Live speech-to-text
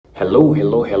Hello.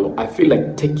 I feel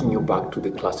like taking you back to the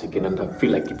class again, and I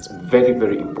feel like it's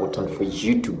very important for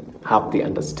you to have the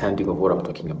understanding of what I'm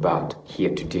talking about here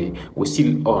today. We're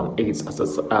still on AIDS as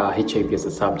HIV as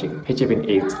a subject, HIV and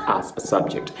AIDS as a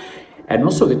subject. And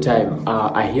most of the time,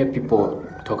 I hear people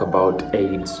talk about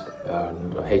AIDS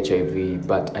and HIV,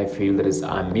 but I feel there is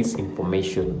a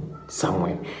misinformation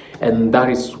somewhere. And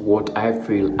that is what I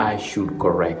feel I should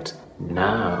correct.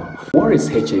 Now, what is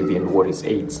HIV and what is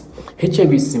AIDS?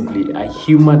 HIV is simply a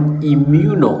human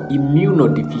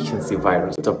immunodeficiency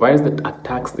virus. It's a virus that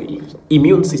attacks the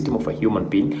immune system of a human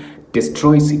being,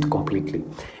 destroys it completely.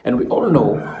 And we all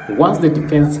know once the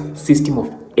defense system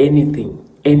of anything,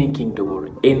 any kingdom or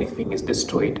anything is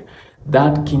destroyed,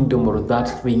 that kingdom or that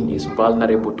thing is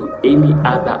vulnerable to any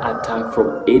other attack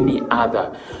from any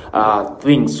other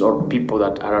things or people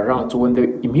that are around. So when the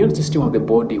immune system of the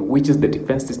body, which is the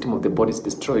defense system of the body, is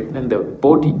destroyed, then the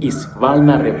body is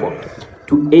vulnerable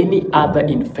to any other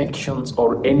infections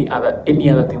or any other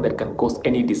thing that can cause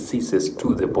any diseases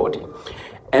to the body.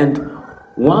 And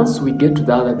once we get to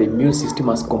that, the immune system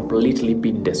has completely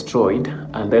been destroyed,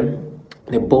 and then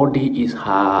the body is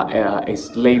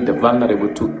laid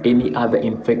vulnerable to any other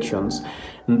infections.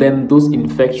 And then those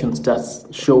infections start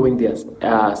showing their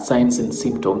signs and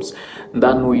symptoms.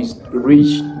 Then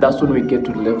that's when we get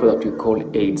to the level that we call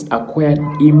AIDS, acquired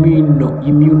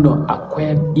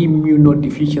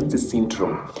immunodeficiency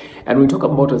syndrome. And when we talk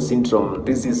about a syndrome,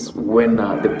 this is when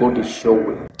the body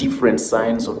shows different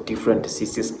signs of different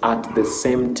diseases at the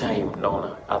same time.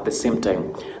 At the same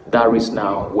time. That is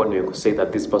now when we say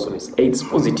that this person is AIDS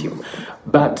positive.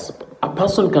 But a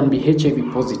person can be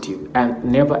HIV positive and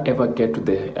never ever get to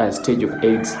the stage of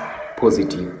AIDS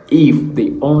positive if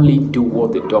they only do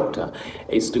what the doctor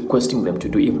is requesting them to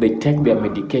do. If they take their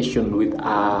medication with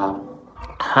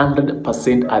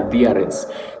 100% adherence,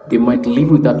 they might live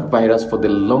with that virus for the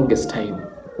longest time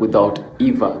without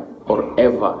ever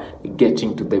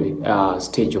getting to the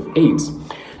stage of AIDS.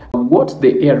 What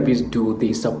the ARVs do,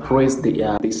 they suppress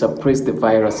the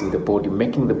virus in the body,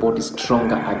 making the body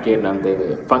stronger again, and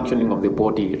the functioning of the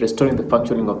body, restoring the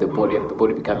functioning of the body, and the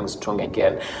body becoming strong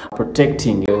again,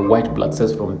 protecting white blood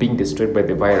cells from being destroyed by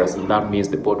the virus. And that means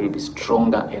the body will be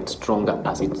stronger and stronger,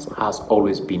 as it has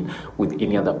always been with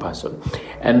any other person.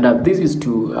 And this is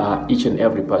to each and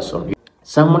every person.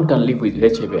 Someone can live with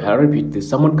HIV, I repeat this,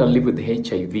 someone can live with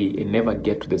HIV and never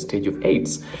get to the stage of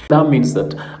AIDS. That means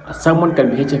that someone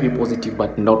can be HIV positive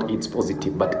but not AIDS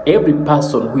positive. But every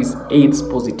person who is AIDS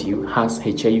positive has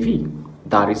HIV.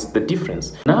 That is the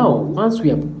difference. Now, once we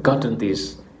have gotten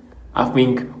this, I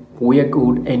think we are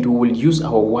good, and we will use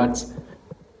our words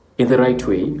in the right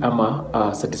way,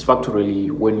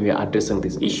 satisfactorily, when we are addressing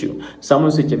this issue.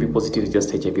 Someone's HIV positive is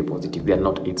just HIV positive. They are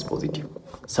not AIDS positive.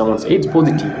 Someone's AIDS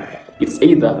positive, it's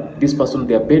either this person,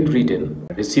 they are bedridden,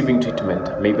 receiving treatment,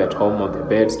 maybe at home on their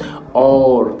beds,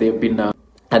 or they've been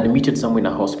admitted somewhere in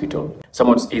a hospital.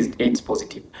 Someone's AIDS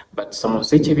positive, but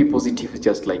someone's HIV positive is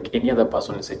just like any other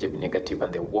person is HIV negative,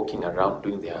 and they're walking around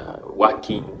doing their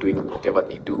working, doing whatever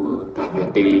they do, doing their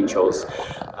daily chores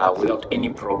without any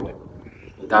problem.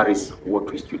 That is what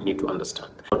we should need to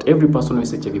understand. Not every person who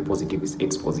is HIV positive is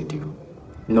AIDS positive.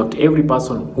 Not every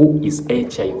person who is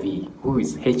HIV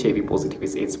positive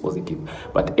is AIDS positive.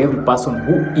 But every person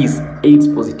who is AIDS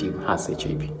positive has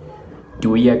HIV. Do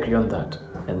we agree on that?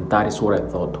 And that is what I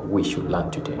thought we should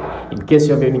learn today. In case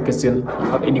you have any question,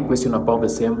 about the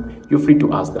same, you're free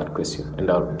to ask that question, and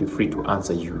I'll be free to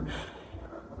answer you.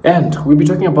 And we'll be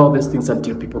talking about these things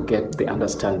until people get the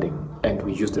understanding and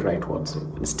we use the right words.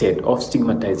 Instead of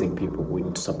stigmatizing people, we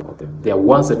need to support them. There are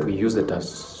words that we use that are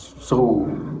so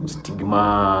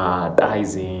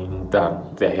stigmatizing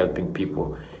that they're helping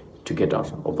people to get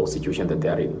out of those situations that they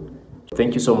are in.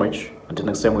 Thank you so much. Until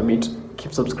next time we meet,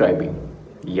 keep subscribing.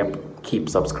 Keep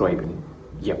subscribing.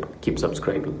 Keep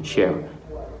subscribing. Share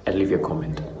and leave your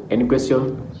comment. Any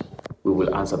question, we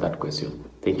will answer that question.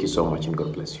 Thank you so much, and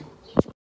God bless you.